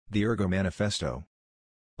The Ergo Manifesto.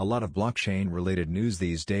 A lot of blockchain-related news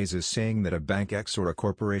these days is saying that a bank X or a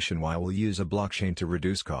corporation Y will use a blockchain to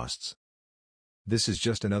reduce costs. This is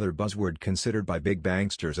just another buzzword considered by big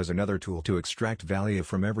banksters as another tool to extract value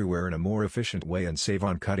from everywhere in a more efficient way and save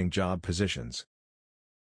on cutting job positions.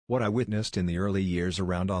 What I witnessed in the early years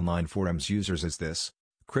around online forums users is this: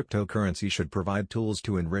 cryptocurrency should provide tools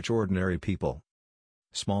to enrich ordinary people.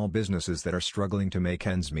 Small businesses that are struggling to make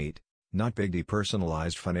ends meet, not big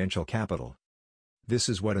depersonalized financial capital. This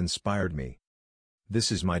is what inspired me.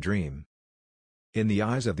 This is my dream. In the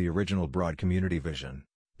eyes of the original broad community vision,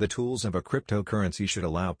 the tools of a cryptocurrency should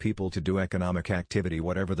allow people to do economic activity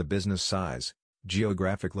whatever the business size,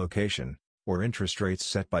 geographic location, or interest rates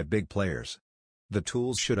set by big players. The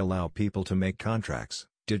tools should allow people to make contracts,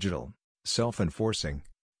 digital, self-enforcing,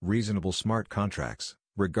 reasonable smart contracts,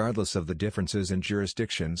 regardless of the differences in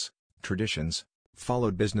jurisdictions, traditions,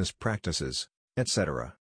 followed business practices,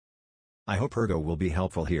 etc. I hope Ergo will be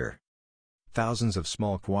helpful here. Thousands of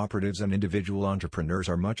small cooperatives and individual entrepreneurs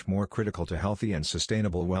are much more critical to healthy and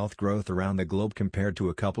sustainable wealth growth around the globe compared to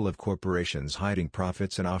a couple of corporations hiding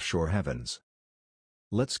profits in offshore havens.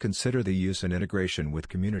 Let's consider the use and integration with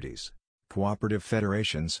communities, cooperative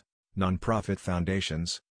federations, non-profit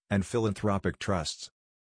foundations, and philanthropic trusts.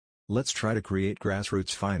 Let's try to create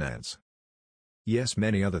grassroots finance. Yes,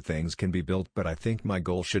 many other things can be built, but I think my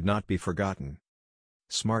goal should not be forgotten.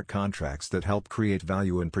 Smart contracts that help create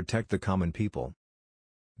value and protect the common people.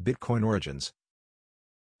 Bitcoin origins.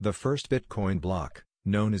 The first Bitcoin block,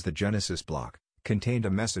 known as the Genesis block, contained a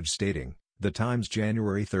message stating, "The Times,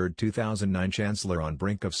 January 3, 2009, Chancellor on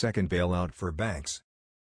brink of second bailout for banks."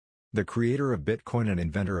 The creator of Bitcoin and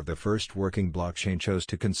inventor of the first working blockchain chose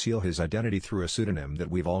to conceal his identity through a pseudonym that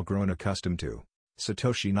we've all grown accustomed to,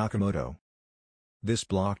 Satoshi Nakamoto. This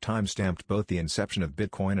block timestamped both the inception of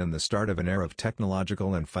Bitcoin and the start of an era of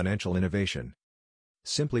technological and financial innovation.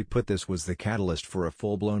 Simply put, this was the catalyst for a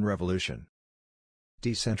full-blown revolution.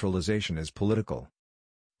 Decentralization is political.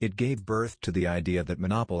 It gave birth to the idea that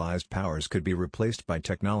monopolized powers could be replaced by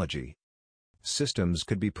technology. Systems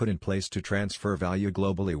could be put in place to transfer value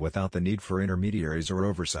globally without the need for intermediaries or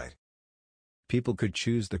oversight. People could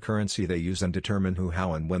choose the currency they use and determine who,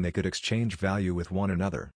 how, and when they could exchange value with one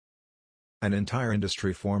another. An entire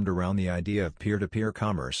industry formed around the idea of peer-to-peer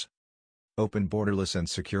commerce. Open, borderless and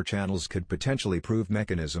secure channels could potentially prove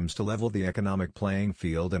mechanisms to level the economic playing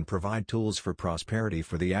field and provide tools for prosperity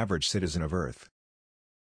for the average citizen of Earth.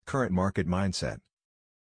 Current market mindset.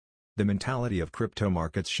 The mentality of crypto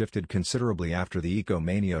markets shifted considerably after the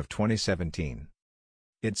eco-mania of 2017.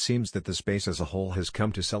 It seems that the space as a whole has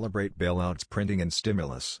come to celebrate bailouts, printing and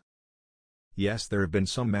stimulus. Yes, there have been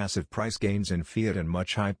some massive price gains in fiat and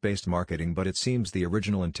much hype-based marketing, but it seems the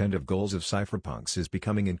original intent of goals of cypherpunks is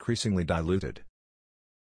becoming increasingly diluted.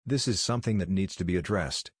 This is something that needs to be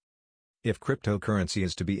addressed. If cryptocurrency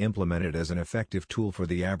is to be implemented as an effective tool for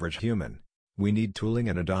the average human, we need tooling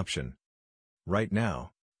and adoption. Right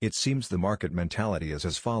now, it seems the market mentality is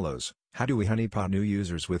as follows: how do we honeypot new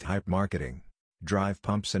users with hype marketing, drive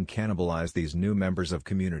pumps and cannibalize these new members of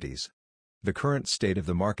communities? The current state of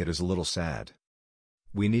the market is a little sad.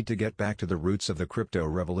 We need to get back to the roots of the crypto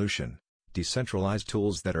revolution, decentralized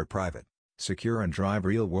tools that are private, secure and drive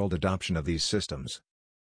real-world adoption of these systems.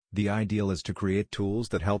 The ideal is to create tools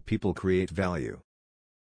that help people create value.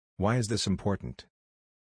 Why is this important?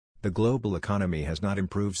 The global economy has not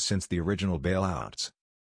improved since the original bailouts.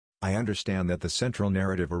 I understand that the central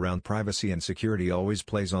narrative around privacy and security always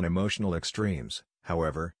plays on emotional extremes.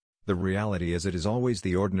 However, the reality is it is always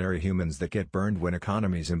the ordinary humans that get burned when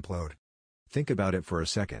economies implode. Think about it for a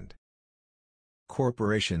second.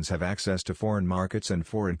 Corporations have access to foreign markets and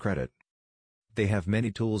foreign credit. They have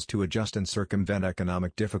many tools to adjust and circumvent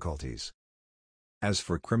economic difficulties. As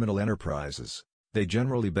for criminal enterprises, they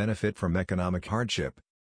generally benefit from economic hardship.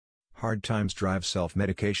 Hard times drive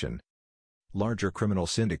self-medication. Larger criminal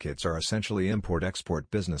syndicates are essentially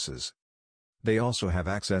import-export businesses. They also have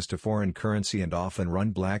access to foreign currency and often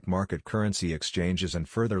run black market currency exchanges and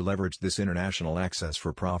further leverage this international access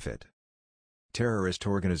for profit. Terrorist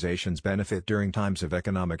organizations benefit during times of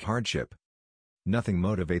economic hardship. Nothing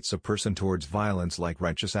motivates a person towards violence like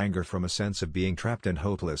righteous anger from a sense of being trapped and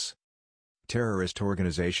hopeless. Terrorist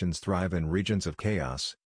organizations thrive in regions of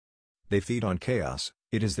chaos. They feed on chaos,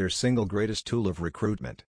 it is their single greatest tool of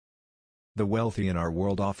recruitment. The wealthy in our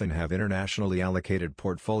world often have internationally allocated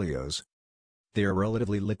portfolios. They are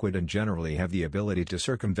relatively liquid and generally have the ability to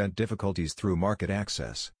circumvent difficulties through market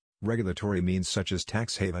access, regulatory means such as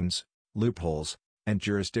tax havens, loopholes, and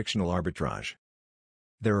jurisdictional arbitrage.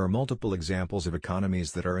 There are multiple examples of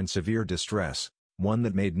economies that are in severe distress. One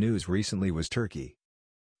that made news recently was Turkey.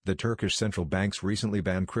 The Turkish central banks recently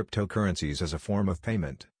banned cryptocurrencies as a form of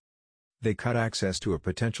payment. They cut access to a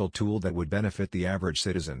potential tool that would benefit the average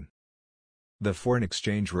citizen. The foreign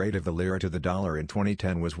exchange rate of the lira to the dollar in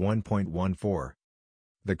 2010 was 1.14.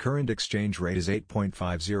 The current exchange rate is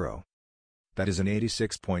 8.50. That is an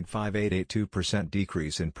 86.5882%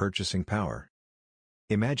 decrease in purchasing power.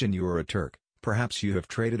 Imagine you are a Turk, perhaps you have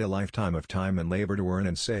traded a lifetime of time and labor to earn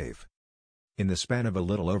and save. In the span of a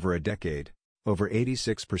little over a decade, over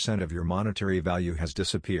 86% of your monetary value has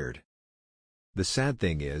disappeared. The sad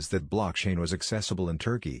thing is that blockchain was accessible in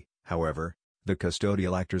Turkey, however, the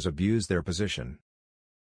custodial actors abused their position.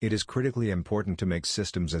 It is critically important to make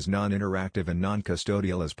systems as non-interactive and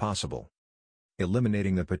non-custodial as possible,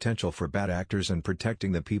 eliminating the potential for bad actors and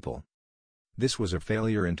protecting the people. This was a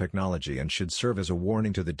failure in technology and should serve as a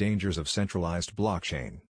warning to the dangers of centralized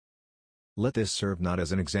blockchain. Let this serve not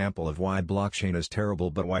as an example of why blockchain is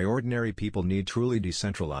terrible but why ordinary people need truly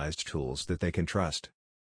decentralized tools that they can trust.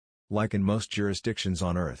 Like in most jurisdictions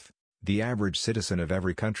on Earth, the average citizen of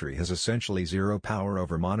every country has essentially zero power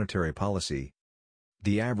over monetary policy.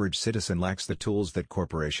 The average citizen lacks the tools that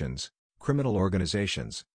corporations, criminal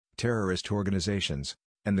organizations, terrorist organizations,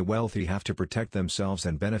 and the wealthy have to protect themselves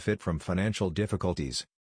and benefit from financial difficulties.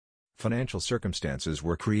 Financial circumstances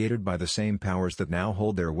were created by the same powers that now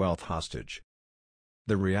hold their wealth hostage.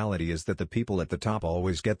 The reality is that the people at the top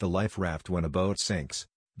always get the life raft when a boat sinks,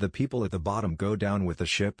 the people at the bottom go down with the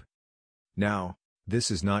ship. Now, this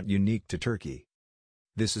is not unique to Turkey.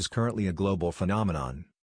 This is currently a global phenomenon.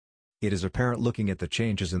 It is apparent looking at the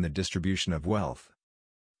changes in the distribution of wealth.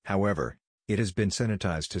 However, it has been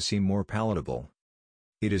sanitized to seem more palatable.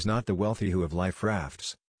 It is not the wealthy who have life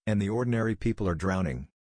rafts, and the ordinary people are drowning.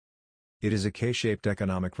 It is a K-shaped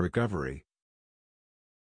economic recovery.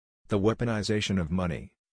 The weaponization of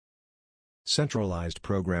money. Centralized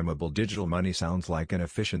programmable digital money sounds like an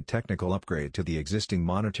efficient technical upgrade to the existing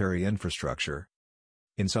monetary infrastructure.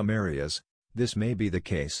 In some areas, this may be the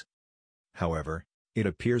case. However, it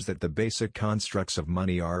appears that the basic constructs of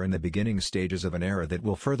money are in the beginning stages of an era that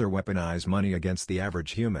will further weaponize money against the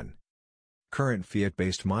average human. Current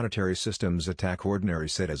fiat-based monetary systems attack ordinary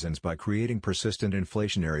citizens by creating persistent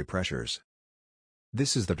inflationary pressures.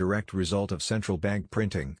 This is the direct result of central bank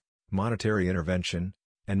printing, monetary intervention,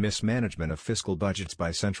 and mismanagement of fiscal budgets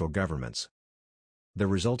by central governments. The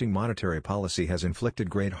resulting monetary policy has inflicted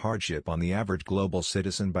great hardship on the average global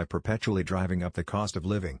citizen by perpetually driving up the cost of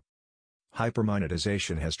living.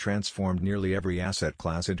 Hypermonetization has transformed nearly every asset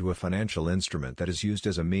class into a financial instrument that is used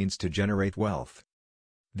as a means to generate wealth.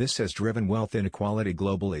 This has driven wealth inequality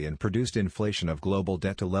globally and produced inflation of global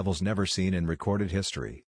debt to levels never seen in recorded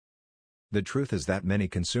history. The truth is that many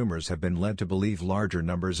consumers have been led to believe larger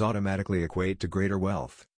numbers automatically equate to greater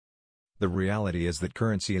wealth. The reality is that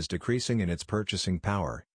currency is decreasing in its purchasing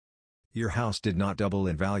power. Your house did not double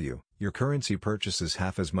in value, your currency purchases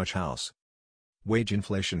half as much house. Wage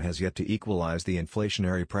inflation has yet to equalize the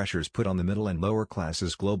inflationary pressures put on the middle and lower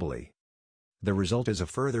classes globally. The result is a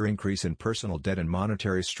further increase in personal debt and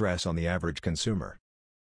monetary stress on the average consumer.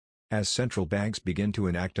 As central banks begin to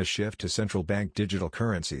enact a shift to central bank digital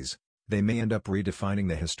currencies, they may end up redefining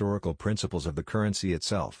the historical principles of the currency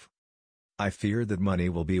itself. I fear that money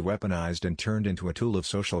will be weaponized and turned into a tool of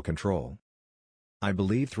social control. I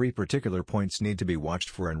believe three particular points need to be watched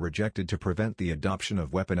for and rejected to prevent the adoption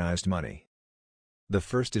of weaponized money. The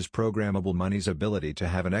first is programmable money's ability to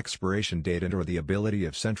have an expiration date and/or the ability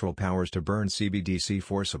of central powers to burn CBDC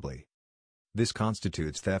forcibly. This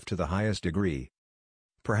constitutes theft to the highest degree.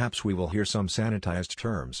 Perhaps we will hear some sanitized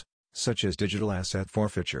terms, such as digital asset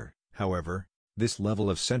forfeiture. However, this level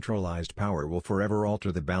of centralized power will forever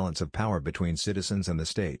alter the balance of power between citizens and the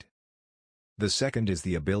state. The second is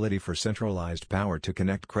the ability for centralized power to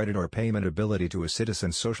connect credit or payment ability to a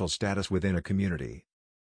citizen's social status within a community.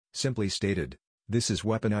 Simply stated, this is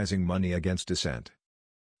weaponizing money against dissent.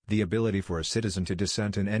 The ability for a citizen to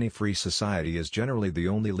dissent in any free society is generally the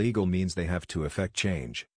only legal means they have to effect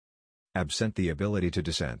change. Absent the ability to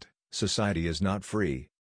dissent, society is not free.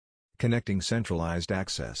 Connecting centralized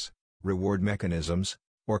access, reward mechanisms,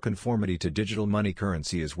 or conformity to digital money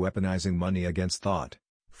currency is weaponizing money against thought,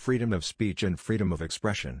 freedom of speech and freedom of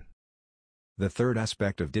expression. The third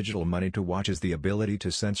aspect of digital money to watch is the ability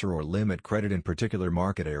to censor or limit credit in particular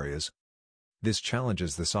market areas. This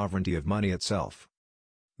challenges the sovereignty of money itself.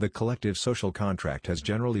 The collective social contract has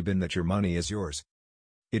generally been that your money is yours.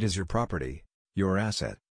 It is your property, your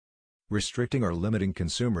asset. Restricting or limiting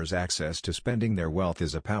consumers' access to spending their wealth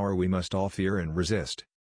is a power we must all fear and resist.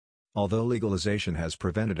 Although legalization has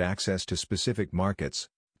prevented access to specific markets,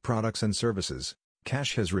 products and services,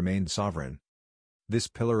 cash has remained sovereign. This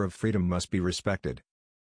pillar of freedom must be respected.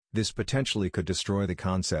 This potentially could destroy the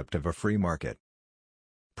concept of a free market.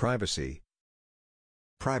 Privacy.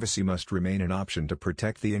 Privacy must remain an option to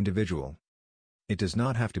protect the individual. It does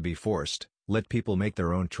not have to be forced. Let people make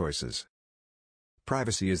their own choices.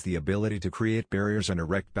 Privacy is the ability to create barriers and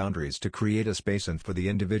erect boundaries to create a space and for the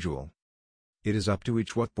individual. It is up to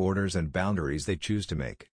each what borders and boundaries they choose to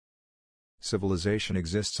make. Civilization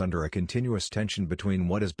exists under a continuous tension between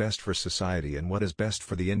what is best for society and what is best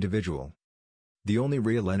for the individual. The only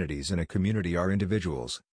real entities in a community are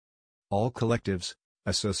individuals. All collectives,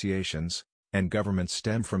 associations, and governments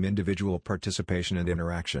stem from individual participation and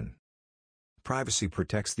interaction. Privacy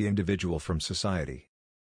protects the individual from society.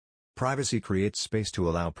 Privacy creates space to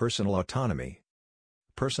allow personal autonomy.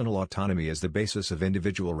 Personal autonomy is the basis of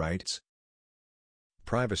individual rights.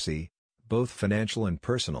 Privacy, both financial and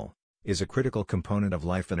personal, is a critical component of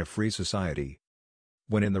life in a free society.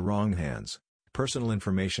 When in the wrong hands, personal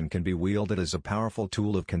information can be wielded as a powerful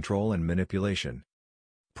tool of control and manipulation.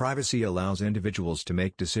 Privacy allows individuals to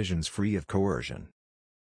make decisions free of coercion.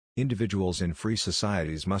 Individuals in free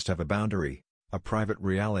societies must have a boundary, a private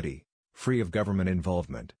reality, free of government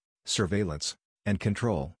involvement, surveillance, and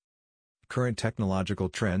control. Current technological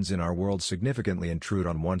trends in our world significantly intrude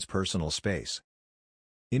on one's personal space.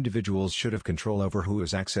 Individuals should have control over who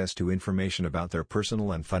has access to information about their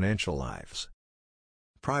personal and financial lives.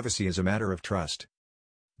 Privacy is a matter of trust.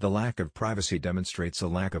 The lack of privacy demonstrates a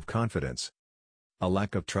lack of confidence. A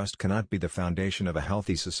lack of trust cannot be the foundation of a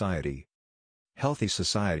healthy society. Healthy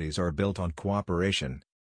societies are built on cooperation.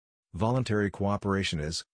 Voluntary cooperation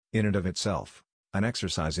is, in and of itself, an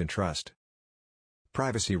exercise in trust.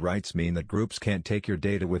 Privacy rights mean that groups can't take your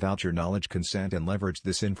data without your knowledge, consent, and leverage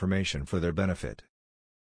this information for their benefit.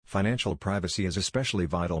 Financial privacy is especially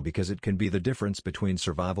vital because it can be the difference between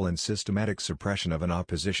survival and systematic suppression of an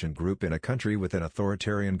opposition group in a country with an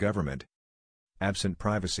authoritarian government. Absent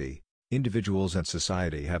privacy, individuals and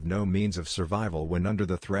society have no means of survival when under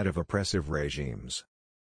the threat of oppressive regimes.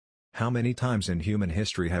 How many times in human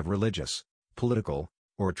history have religious, political,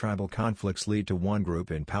 or tribal conflicts lead to one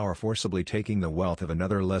group in power forcibly taking the wealth of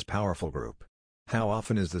another less powerful group? How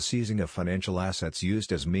often is the seizing of financial assets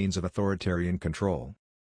used as means of authoritarian control?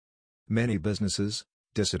 Many businesses,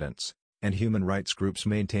 dissidents, and human rights groups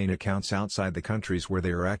maintain accounts outside the countries where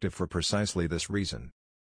they are active for precisely this reason.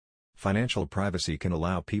 Financial privacy can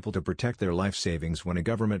allow people to protect their life savings when a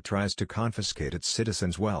government tries to confiscate its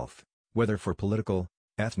citizens' wealth, whether for political,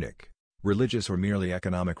 ethnic, religious, or merely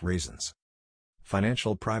economic reasons.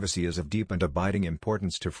 Financial privacy is of deep and abiding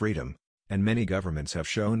importance to freedom, and many governments have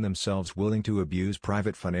shown themselves willing to abuse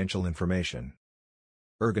private financial information.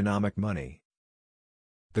 Ergonomic money.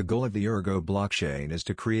 The goal of the Ergo blockchain is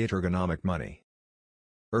to create ergonomic money.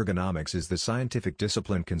 Ergonomics is the scientific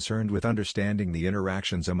discipline concerned with understanding the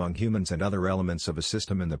interactions among humans and other elements of a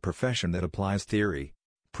system, and the profession that applies theory,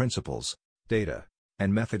 principles, data,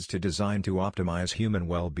 and methods to design to optimize human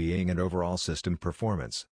well-being and overall system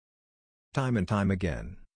performance. Time and time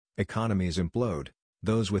again, economies implode,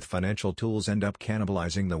 those with financial tools end up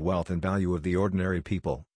cannibalizing the wealth and value of the ordinary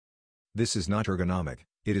people. This is not ergonomic,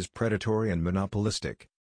 it is predatory and monopolistic.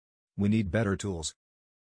 We need better tools.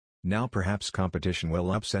 Now perhaps competition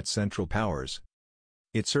will upset central powers.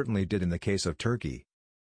 It certainly did in the case of Turkey.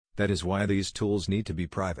 That is why these tools need to be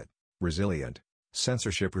private, resilient,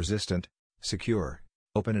 censorship-resistant, secure,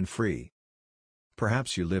 open and free.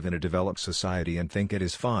 Perhaps you live in a developed society and think it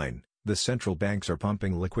is fine, the central banks are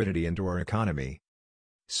pumping liquidity into our economy.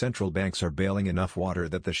 Central banks are bailing enough water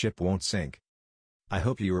that the ship won't sink. I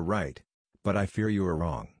hope you are right, but I fear you are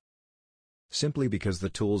wrong. Simply because the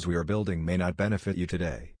tools we are building may not benefit you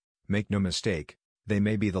today, make no mistake, they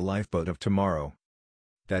may be the lifeboat of tomorrow.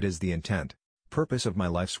 That is the intent, purpose of my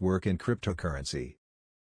life's work in cryptocurrency.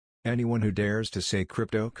 Anyone who dares to say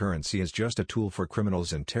cryptocurrency is just a tool for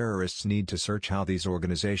criminals and terrorists need to search how these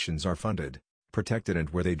organizations are funded, protected, and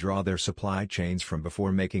where they draw their supply chains from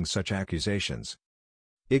before making such accusations.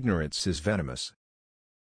 Ignorance is venomous.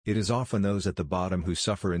 It is often those at the bottom who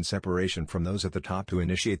suffer in separation from those at the top who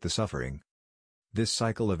initiate the suffering. This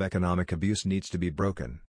cycle of economic abuse needs to be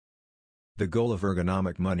broken. The goal of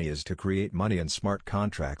ergonomic money is to create money and smart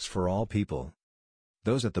contracts for all people.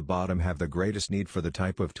 Those at the bottom have the greatest need for the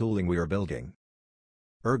type of tooling we are building.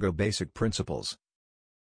 Ergo Basic Principles.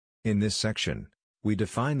 In this section, we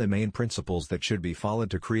define the main principles that should be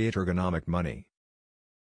followed to create ergonomic money.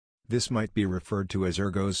 This might be referred to as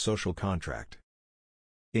Ergo's social contract.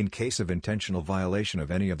 In case of intentional violation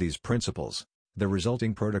of any of these principles, the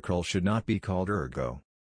resulting protocol should not be called Ergo.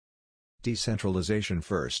 Decentralization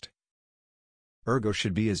first. Ergo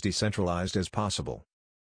should be as decentralized as possible.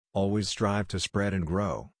 Always strive to spread and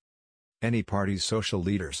grow. Any party's social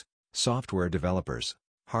leaders, software developers,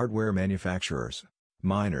 hardware manufacturers,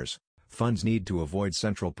 miners, funds need to avoid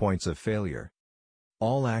central points of failure.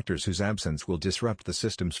 All actors whose absence will disrupt the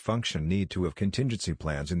system's function need to have contingency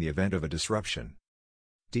plans in the event of a disruption.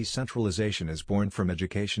 Decentralization is born from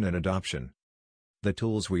education and adoption. The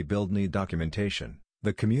tools we build need documentation.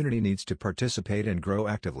 The community needs to participate and grow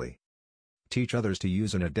actively. Teach others to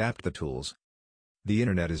use and adapt the tools. The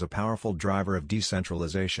Internet is a powerful driver of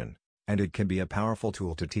decentralization, and it can be a powerful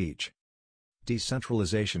tool to teach.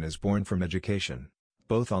 Decentralization is born from education,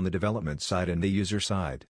 both on the development side and the user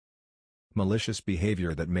side. Malicious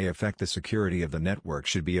behavior that may affect the security of the network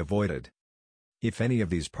should be avoided. If any of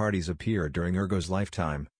these parties appear during Ergo's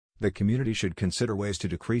lifetime, the community should consider ways to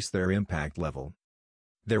decrease their impact level.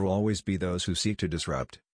 There will always be those who seek to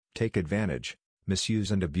disrupt, take advantage,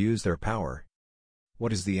 misuse and abuse their power.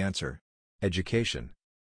 What is the answer? Education.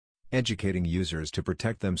 Educating users to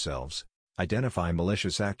protect themselves, identify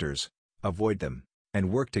malicious actors, avoid them, and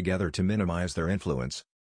work together to minimize their influence.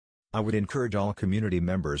 I would encourage all community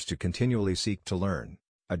members to continually seek to learn,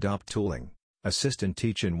 adopt tooling, assist and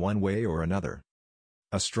teach in one way or another.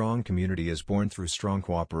 A strong community is born through strong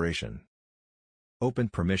cooperation. Open,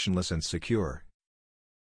 permissionless and secure.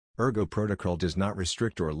 Ergo protocol does not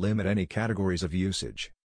restrict or limit any categories of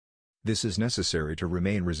usage. This is necessary to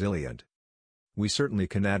remain resilient. We certainly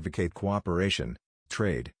can advocate cooperation,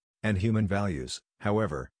 trade, and human values,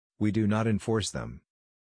 however, we do not enforce them.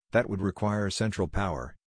 That would require central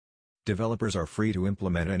power. Developers are free to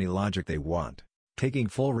implement any logic they want, taking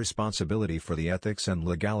full responsibility for the ethics and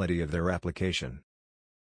legality of their application.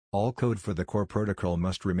 All code for the core protocol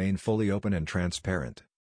must remain fully open and transparent.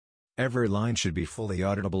 Every line should be fully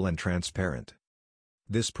auditable and transparent.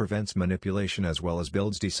 This prevents manipulation as well as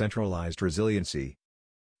builds decentralized resiliency.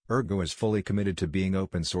 Ergo is fully committed to being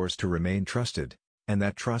open source to remain trusted, and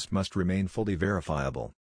that trust must remain fully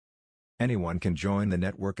verifiable. Anyone can join the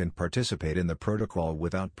network and participate in the protocol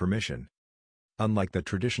without permission. Unlike the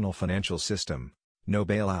traditional financial system, no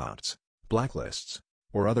bailouts, blacklists,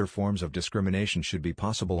 or other forms of discrimination should be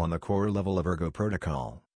possible on the core level of Ergo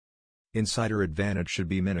protocol. Insider advantage should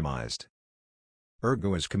be minimized.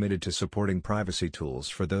 Ergo is committed to supporting privacy tools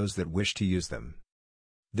for those that wish to use them.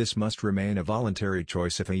 This must remain a voluntary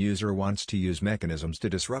choice if a user wants to use mechanisms to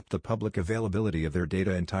disrupt the public availability of their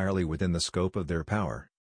data entirely within the scope of their power.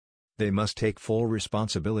 They must take full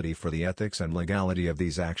responsibility for the ethics and legality of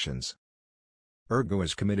these actions. Ergo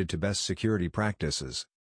is committed to best security practices.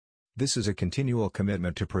 This is a continual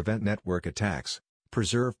commitment to prevent network attacks,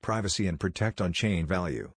 preserve privacy and protect on-chain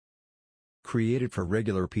value. Created for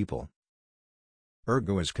regular people.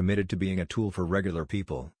 Ergo is committed to being a tool for regular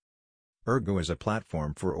people. Ergo is a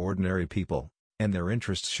platform for ordinary people, and their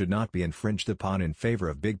interests should not be infringed upon in favor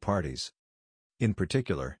of big parties. In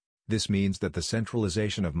particular, this means that the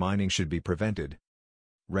centralization of mining should be prevented.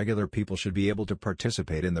 Regular people should be able to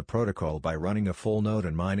participate in the protocol by running a full node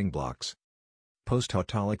and mining blocks.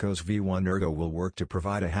 Post-Autolycos v1 Ergo will work to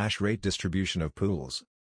provide a hash rate distribution of pools.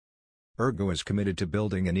 Ergo is committed to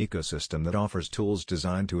building an ecosystem that offers tools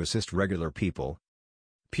designed to assist regular people.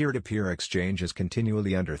 Peer-to-peer exchange is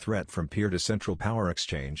continually under threat from peer-to-central power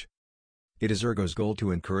exchange. It is Ergo's goal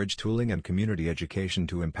to encourage tooling and community education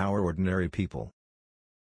to empower ordinary people.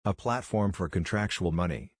 A platform for contractual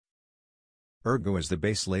money. Ergo is the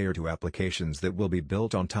base layer to applications that will be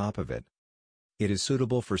built on top of it. It is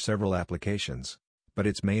suitable for several applications, but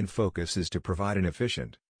its main focus is to provide an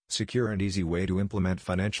efficient, secure and easy way to implement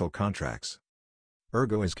financial contracts.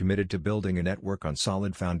 Ergo is committed to building a network on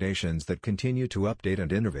solid foundations that continue to update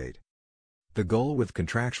and innovate. The goal with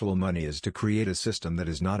contractual money is to create a system that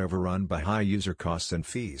is not overrun by high user costs and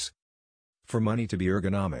fees. For money to be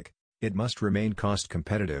ergonomic, it must remain cost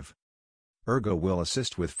competitive. Ergo will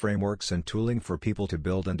assist with frameworks and tooling for people to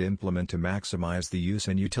build and implement to maximize the use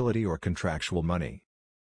and utility or contractual money.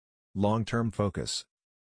 Long-term focus.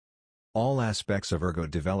 All aspects of Ergo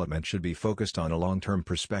development should be focused on a long-term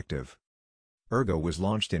perspective. Ergo was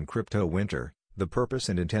launched in crypto winter. The purpose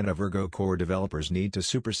and intent of Ergo core developers need to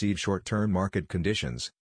supersede short-term market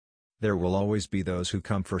conditions. There will always be those who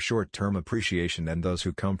come for short-term appreciation and those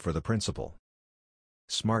who come for the principle.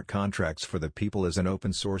 Smart contracts for the people is an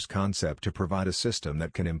open-source concept to provide a system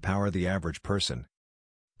that can empower the average person.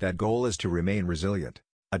 That goal is to remain resilient,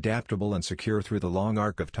 adaptable and secure through the long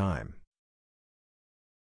arc of time.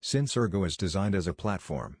 Since Ergo is designed as a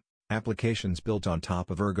platform, applications built on top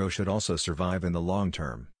of Ergo should also survive in the long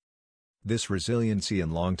term. This resiliency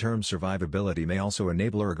and long-term survivability may also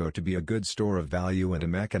enable Ergo to be a good store of value and a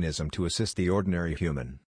mechanism to assist the ordinary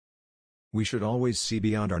human. We should always see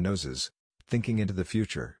beyond our noses, thinking into the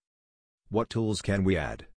future. What tools can we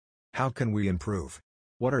add? How can we improve?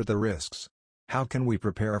 What are the risks? How can we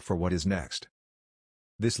prepare for what is next?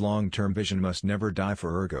 This long-term vision must never die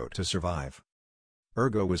for Ergo to survive.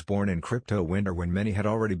 Ergo was born in crypto winter when many had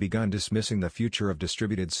already begun dismissing the future of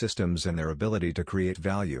distributed systems and their ability to create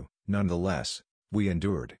value. Nonetheless, we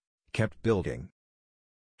endured, kept building.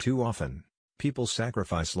 Too often, people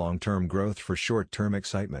sacrifice long-term growth for short-term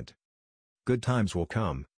excitement. Good times will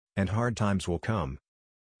come, and hard times will come.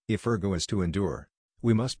 If Ergo is to endure,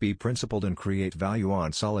 we must be principled and create value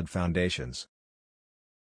on solid foundations.